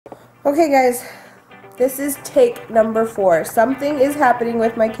Okay guys, this is take number 4. Something is happening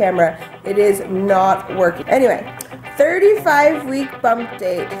with my camera. It is not working. Anyway, 35-week bump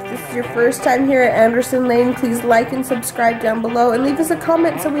date. If this is your first time here at Anderson Lane, please like and subscribe down below and leave us a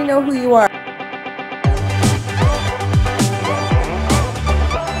comment so we know who you are.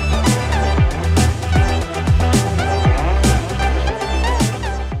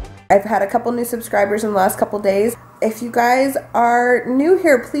 I've had a couple new subscribers in the last couple days. If you guys are new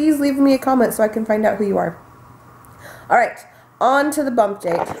here, please leave me a comment so I can find out who you are. Alright, on to the bump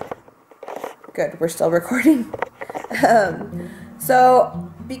date. Good, we're still recording.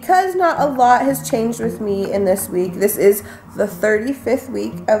 So, because not a lot has changed with me in this week, this is the 35th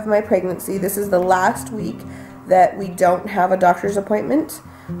week of my pregnancy. This is the last week that we don't have a doctor's appointment.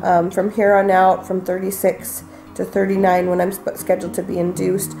 From here on out, from 36 to 39, when I'm scheduled to be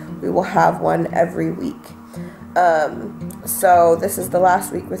induced, we will have one every week. So this is the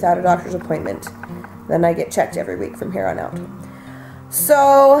last week without a doctor's appointment. Then I get checked every week from here on out.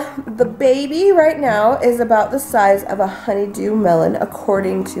 So the baby right now is about the size of a honeydew melon,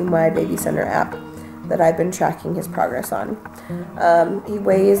 according to my baby center app that I've been tracking his progress on. He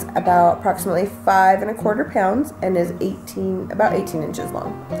weighs about approximately 5¼ pounds and is about 18 inches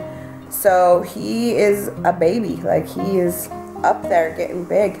long. So he is a baby, like he is up there getting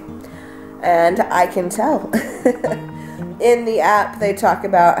big, and I can tell. In the app they talk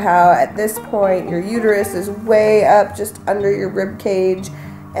about how at this point your uterus is way up just under your rib cage,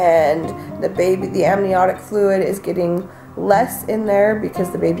 and the amniotic fluid is getting less in there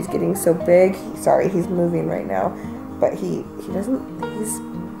because the baby's getting so big. Sorry, he's moving right now, but he's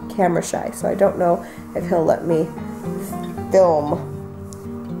camera shy, so I don't know if he'll let me film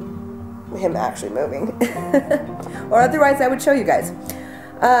him actually moving. Or otherwise I would show you guys.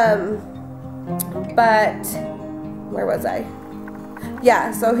 But where was I?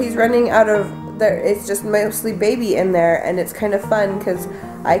 Yeah, so he's running out of there. It's just mostly baby in there, and it's kind of fun because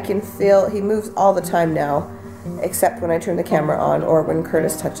I can feel he moves all the time now, except when I turn the camera on or when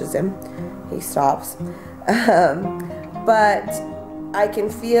Curtis touches him, he stops. But I can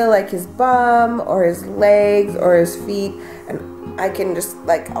feel like his bum or his legs or his feet, and I can just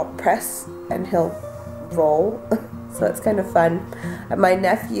I'll press and he'll roll. So it's kind of fun. My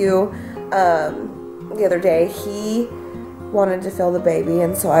nephew, the other day, he wanted to feel the baby,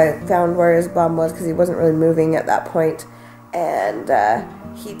 and so I found where his bum was because he wasn't really moving at that point, and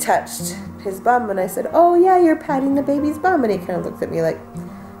he touched his bum, and I said, "Oh yeah, you're patting the baby's bum," and he kind of looked at me like,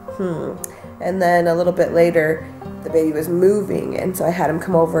 and then a little bit later the baby was moving, and so I had him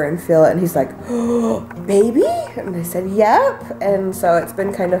come over and feel it, and he's like, "Oh, baby?" And I said, "Yep." And so it's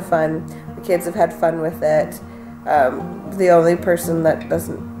been kind of fun. The kids have had fun with it. The only person that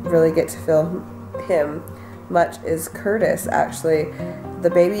doesn't really get to feel him much is Curtis, actually. The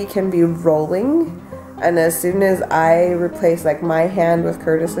baby can be rolling, and as soon as I replace my hand with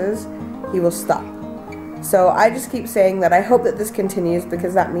Curtis's, he will stop. So I just keep saying that I hope that this continues,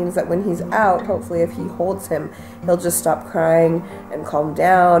 because that means that when he's out, hopefully if he holds him, he'll just stop crying and calm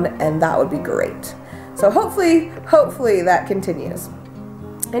down, and that would be great. So hopefully that continues.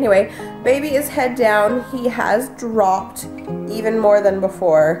 Anyway, baby is head down. He has dropped even more than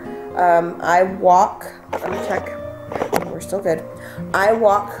before. I walk, let me check, we're still good. I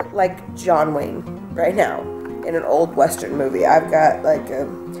walk like John Wayne right now in an old Western movie. I've got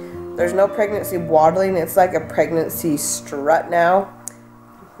there's no pregnancy waddling, it's like a pregnancy strut now.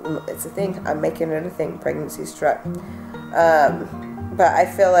 It's a thing, I'm making it a thing, pregnancy strut. But I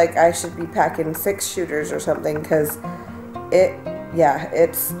feel like I should be packing 6 shooters or something, because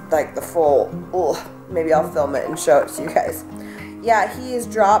it's like the full, maybe I'll film it and show it to you guys. Yeah, he is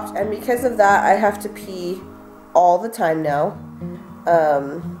dropped, and because of that, I have to pee all the time now.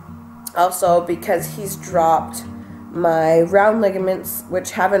 Also, because he's dropped, my round ligaments,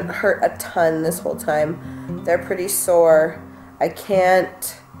 which haven't hurt a ton this whole time, they're pretty sore. I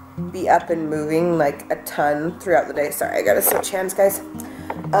can't be up and moving a ton throughout the day. Sorry, I gotta switch hands, guys.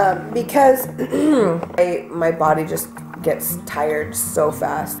 Because my body just gets tired so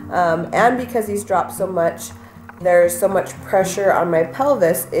fast. And because he's dropped so much, there's so much pressure on my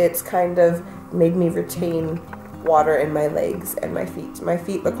pelvis, it's kind of made me retain water in my legs and my feet. My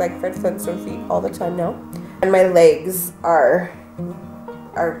feet look like Fred Flintstone feet all the time now. And my legs are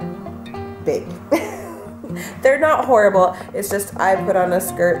big. They're not horrible, it's just I put on a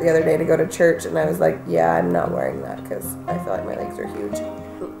skirt the other day to go to church, and I was like, yeah, I'm not wearing that because I feel like my legs are huge.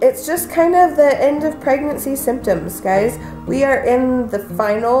 It's just kind of the end of pregnancy symptoms, guys. We are in the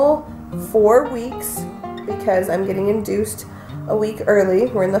final 4 weeks, because I'm getting induced a week early.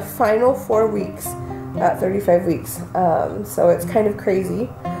 We're in the final 4 weeks at 35 weeks. So it's kind of crazy.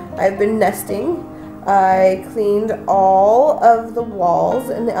 I've been nesting. I cleaned all of the walls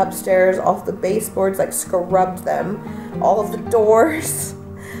in the upstairs, off the baseboards, like scrubbed them, all of the doors.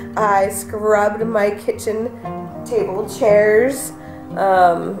 I scrubbed my kitchen table chairs.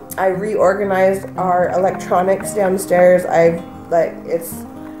 I reorganized our electronics downstairs.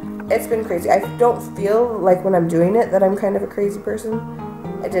 It's been crazy. I don't feel like when I'm doing it that I'm kind of a crazy person.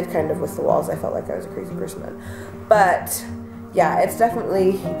 I did kind of with the walls. I felt like I was a crazy person then. But yeah, it's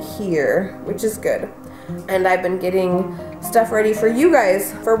definitely here, which is good. And I've been getting stuff ready for you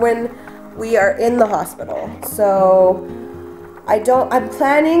guys for when we are in the hospital. So I'm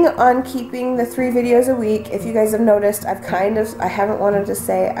planning on keeping the 3 videos a week. If you guys have noticed, I haven't wanted to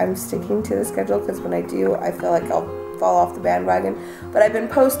say I'm sticking to the schedule, because when I do, I feel like I'll fall off the bandwagon. But I've been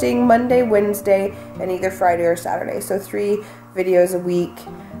posting Monday, Wednesday, and either Friday or Saturday. So 3 videos a week.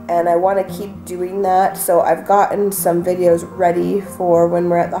 And I want to keep doing that. So I've gotten some videos ready for when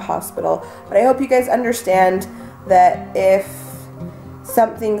we're at the hospital. But I hope you guys understand that if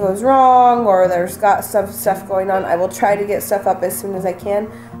something goes wrong or there's got some stuff going on, I will try to get stuff up as soon as I can.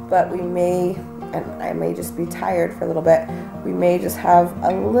 But we may, and I may just be tired for a little bit, we may just have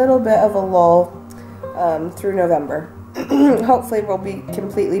a little bit of a lull through November. Hopefully we'll be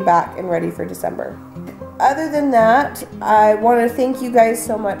completely back and ready for December. Other than that, I want to thank you guys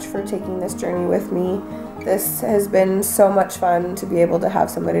so much for taking this journey with me. This has been so much fun to be able to have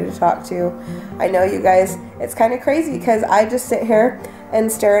somebody to talk to. I know you guys, it's kind of crazy because I just sit here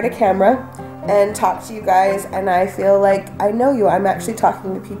and stare at a camera and talk to you guys, and I feel like I know you. I'm actually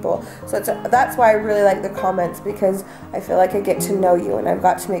talking to people. So that's why I really like the comments, because I feel like I get to know you, and I've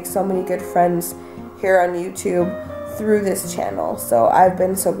got to make so many good friends here on YouTube through this channel. So I've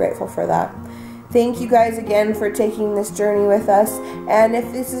been so grateful for that. Thank you guys again for taking this journey with us. And if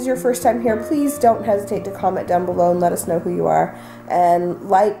this is your first time here, please don't hesitate to comment down below and let us know who you are. And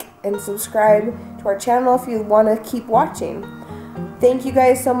like and subscribe to our channel if you want to keep watching. Thank you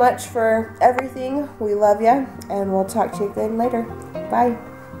guys so much for everything. We love you, and we'll talk to you again later.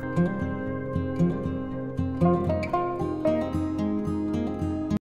 Bye.